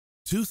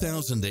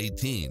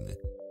2018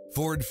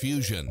 Ford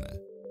Fusion.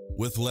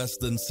 With less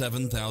than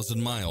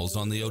 7,000 miles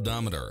on the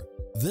odometer,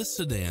 this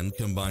sedan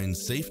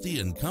combines safety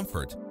and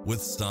comfort with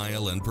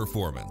style and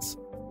performance.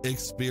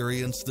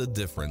 Experience the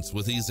difference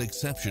with these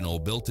exceptional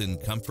built-in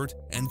comfort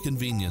and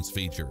convenience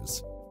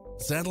features.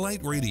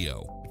 Satellite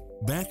radio,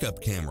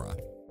 backup camera,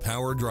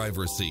 power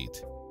driver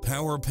seat,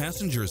 power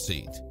passenger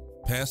seat,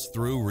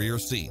 pass-through rear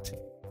seat,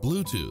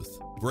 Bluetooth,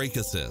 brake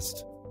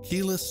assist,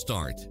 keyless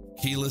start,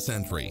 keyless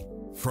entry,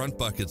 front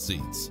bucket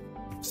seats,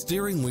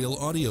 steering wheel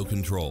audio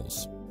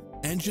controls,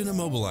 engine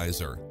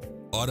immobilizer,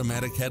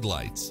 automatic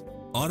headlights,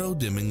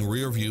 auto-dimming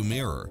rear-view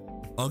mirror,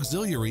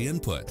 auxiliary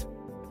input,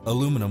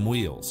 aluminum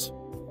wheels,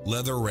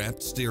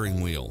 leather-wrapped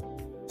steering wheel,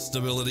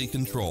 stability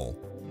control,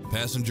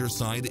 passenger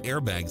side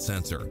airbag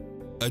sensor,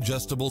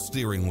 adjustable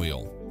steering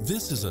wheel.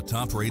 This is a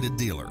top-rated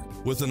dealer.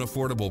 With an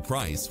affordable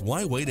price,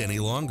 why wait any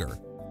longer?